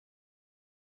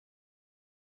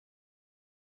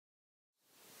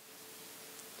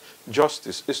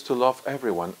justice is to love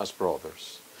everyone as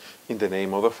brothers. In the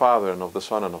name of the Father, and of the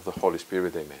Son, and of the Holy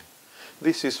Spirit, amen.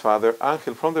 This is Father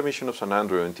Angel from the Mission of San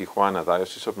Andrew in Tijuana,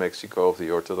 Diocese of Mexico of the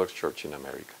Orthodox Church in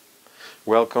America.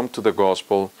 Welcome to the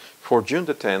Gospel for June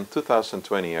the 10th,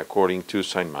 2020, according to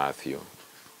St. Matthew.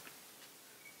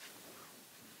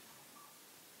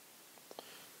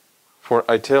 For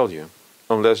I tell you,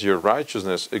 unless your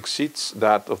righteousness exceeds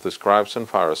that of the scribes and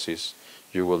Pharisees,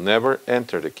 you will never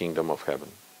enter the kingdom of heaven.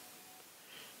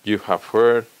 You have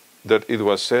heard that it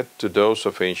was said to those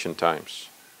of ancient times,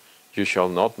 you shall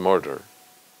not murder,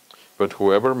 but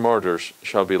whoever murders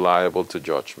shall be liable to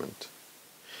judgment.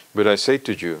 But I say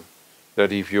to you,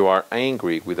 that if you are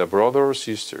angry with a brother or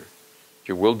sister,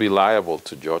 you will be liable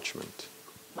to judgment.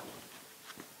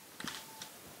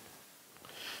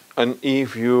 And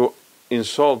if you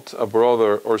insult a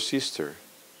brother or sister,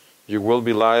 you will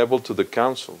be liable to the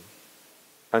council.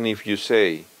 And if you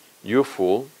say, you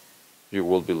fool, you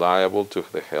will be liable to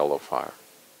the hell of fire.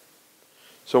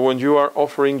 So when you are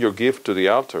offering your gift to the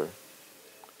altar,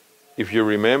 if you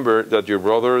remember that your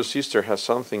brother or sister has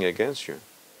something against you,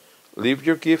 leave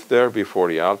your gift there before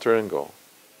the altar and go.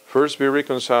 First be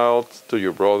reconciled to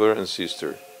your brother and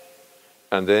sister,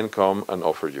 and then come and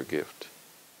offer your gift.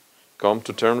 Come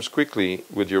to terms quickly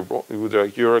with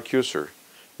your accuser,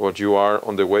 while you are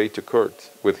on the way to court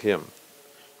with him,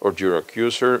 or your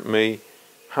accuser may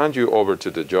hand you over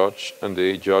to the judge, and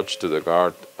the judge to the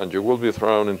guard, and you will be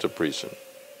thrown into prison.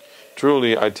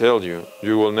 Truly, I tell you,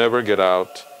 you will never get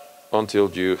out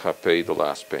until you have paid the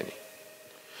last penny.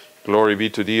 Glory be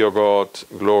to thee, O God,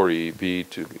 glory be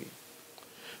to thee.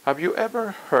 Have you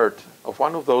ever heard of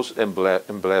one of those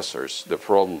embezzlers, the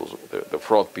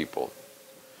fraud people?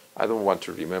 I don't want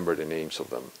to remember the names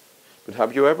of them. But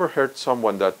have you ever heard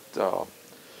someone that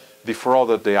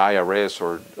defrauded the IRS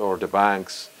or the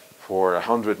banks for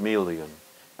 100 million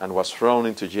and was thrown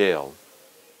into jail?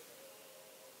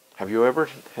 Have you ever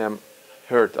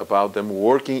heard about them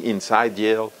working inside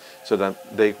jail so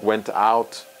that they went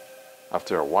out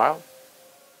after a while?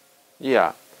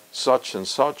 Yeah, such and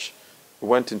such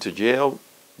went into jail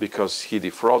because he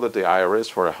defrauded the IRS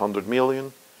for 100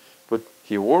 million, but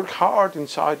he worked hard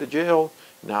inside the jail.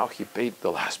 Now he paid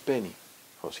the last penny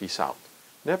because he's out.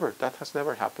 Never, that has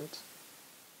never happened.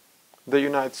 In the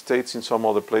United States, in some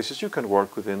other places, you can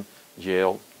work within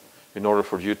jail in order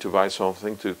for you to buy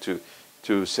something,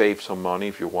 to save some money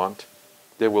if you want.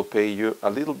 They will pay you a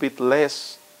little bit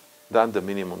less than the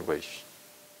minimum wage.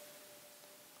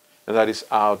 And that is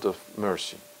out of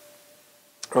mercy.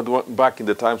 But back in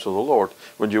the times of the Lord,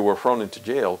 when you were thrown into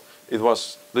jail, it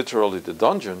was literally the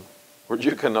dungeon where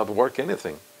you cannot work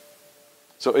anything.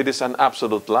 So it is an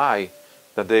absolute lie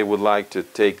that they would like to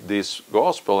take this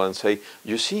gospel and say,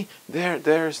 you see,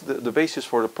 there's the basis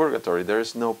for the purgatory. There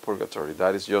is no purgatory.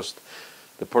 That is just,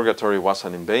 the purgatory was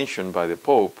an invention by the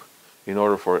Pope in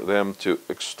order for them to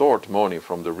extort money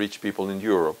from the rich people in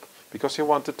Europe because he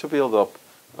wanted to build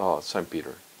up St.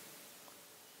 Peter.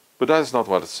 But that is not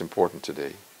what is important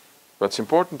today. What's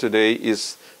important today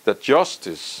is that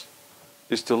justice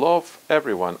is to love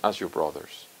everyone as your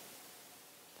brothers.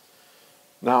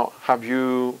 Now, have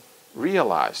you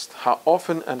realized how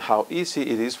often and how easy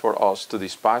it is for us to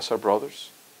despise our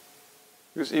brothers?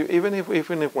 Because even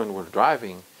if when we're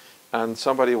driving and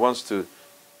somebody wants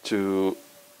to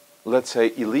let's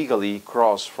say illegally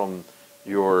cross from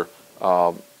your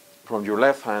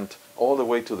left hand all the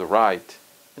way to the right,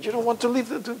 and you don't want to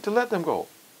let them go.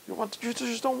 You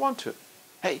just don't want to.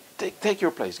 Hey, take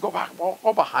your place. Go back.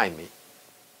 Go behind me.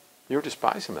 You're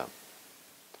despising them.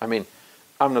 I mean,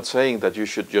 I'm not saying that you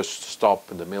should just stop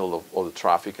in the middle of all the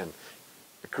traffic and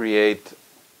create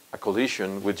a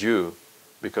collision with you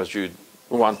because you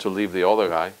want to leave the other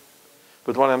guy.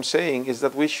 But what I'm saying is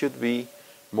that we should be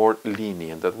more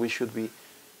lenient, that we should be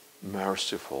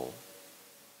merciful.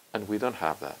 And we don't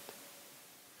have that.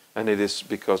 And it is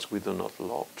because we do not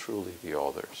love truly the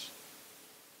others.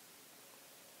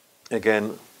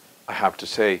 Again, I have to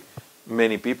say,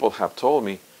 many people have told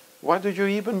me, why do you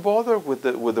even bother with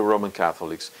the Roman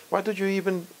Catholics? Why do you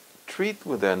even treat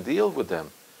with them, deal with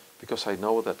them? Because I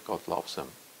know that God loves them.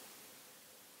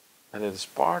 And it is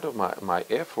part of my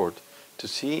effort to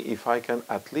see if I can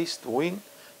at least win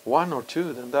one or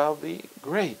two, then that would be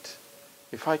great.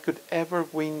 If I could ever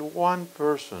win one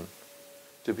person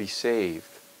to be saved,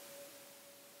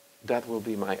 that will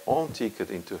be my own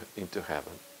ticket into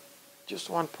heaven. Just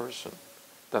one person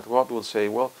that God will say,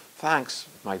 well, thanks,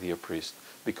 my dear priest.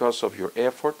 Because of your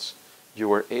efforts, you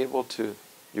were able to,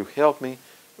 you helped me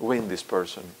win this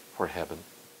person for heaven.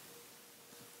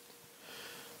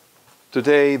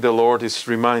 Today, the Lord is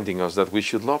reminding us that we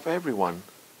should love everyone,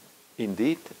 in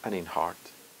deed and in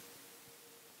heart.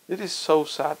 It is so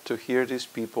sad to hear these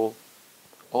people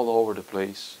all over the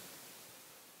place.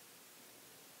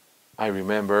 I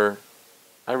remember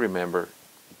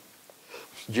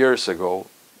years ago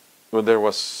when there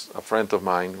was a friend of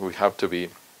mine. We happened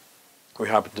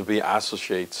to be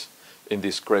associates in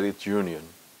this credit union,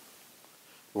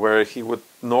 where he would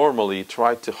normally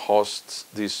try to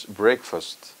host this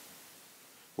breakfast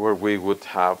where we would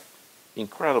have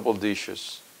incredible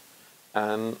dishes,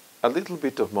 and a little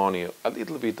bit of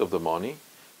the money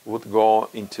would go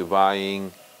into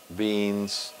buying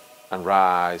beans and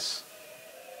rice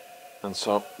and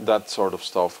so that sort of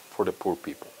stuff for the poor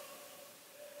people.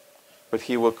 But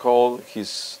he would call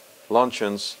his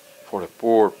luncheons for the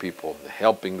poor people,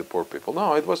 helping the poor people.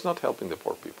 No, it was not helping the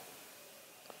poor people.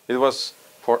 It was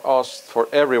for us, for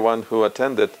everyone who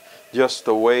attended, just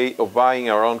a way of buying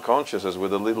our own consciences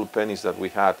with the little pennies that we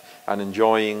had and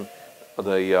enjoying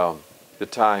the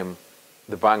time,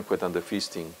 the banquet and the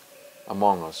feasting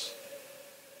among us.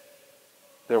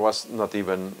 There was not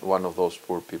even one of those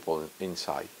poor people in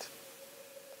sight.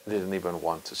 I didn't even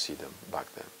want to see them back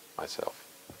then, myself.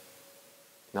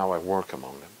 Now I work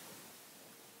among them.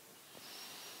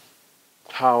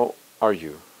 How are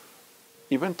you?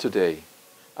 Even today,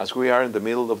 as we are in the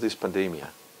middle of this pandemic,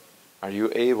 are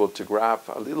you able to grab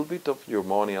a little bit of your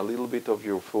money, a little bit of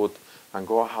your food, and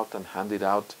go out and hand it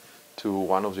out to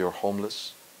one of your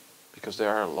homeless? Because there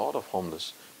are a lot of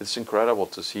homeless. It's incredible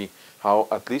to see how,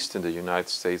 at least in the United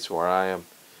States where I am,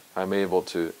 I'm able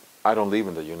to, I don't live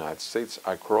in the United States.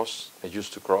 I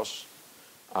used to cross.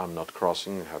 I'm not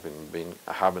crossing.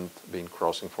 I haven't been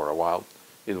crossing for a while.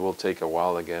 It will take a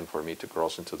while again for me to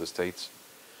cross into the States.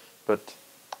 But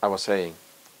I was saying,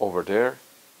 over there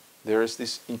is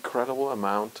this incredible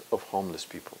amount of homeless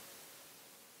people.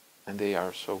 And they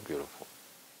are so beautiful.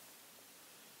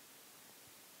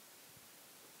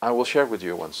 I will share with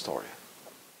you one story.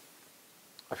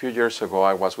 A few years ago,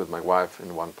 I was with my wife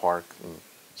in one park in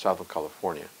Southern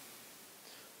California.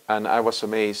 And I was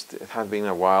amazed. It had been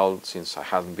a while since I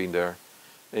hadn't been there.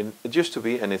 And it used to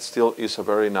be, and it still is, a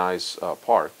very nice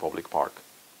park, public park.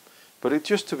 But it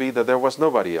used to be that there was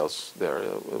nobody else there.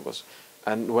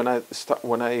 And when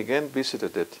I again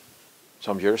visited it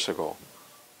some years ago,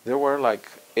 there were like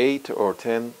 8 or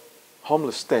 10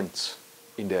 homeless tents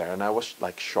in there, and I was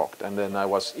like shocked. And then I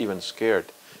was even scared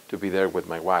to be there with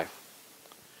my wife.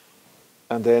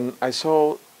 And then I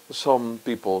saw some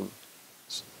people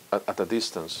at a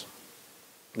distance.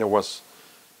 There was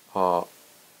a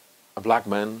black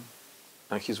man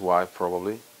and his wife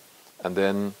probably, and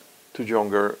then 2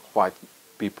 younger white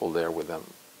people there with them.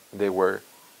 They were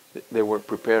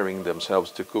preparing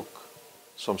themselves to cook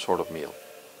some sort of meal.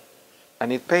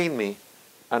 And it pained me,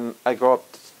 and I got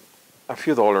a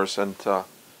few dollars, and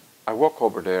I walked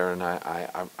over there and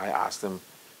I asked them,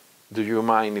 "Do you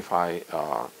mind if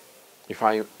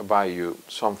I buy you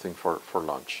something for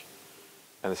lunch?"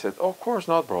 And they said, "Oh, of course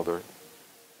not, brother."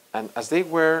 And as they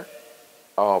were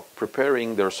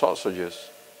preparing their sausages,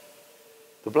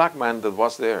 the black man that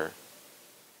was there,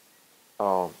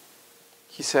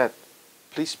 he said,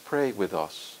 "Please pray with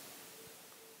us."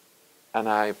 And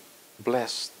I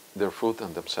blessed their food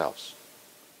and themselves.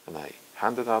 And I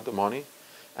handed out the money,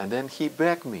 and then he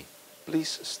begged me,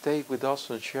 "Please stay with us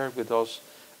and share with us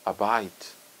a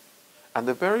bite." And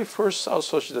the very first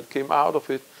sausage that came out of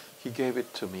it, he gave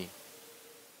it to me.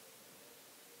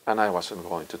 And I wasn't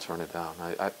going to turn it down.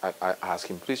 I asked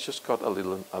him, "Please just cut a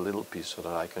little piece so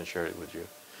that I can share it with you."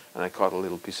 And I cut a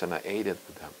little piece and I ate it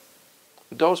with them.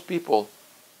 Those people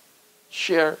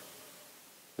share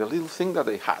the little thing that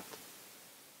they had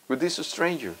with this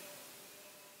stranger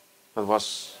that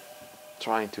was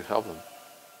trying to help them.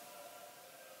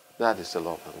 That is the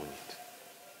love that we need.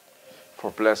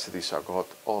 For blessed is our God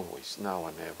always, now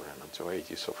and ever, and unto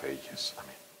ages of ages.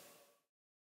 Amen.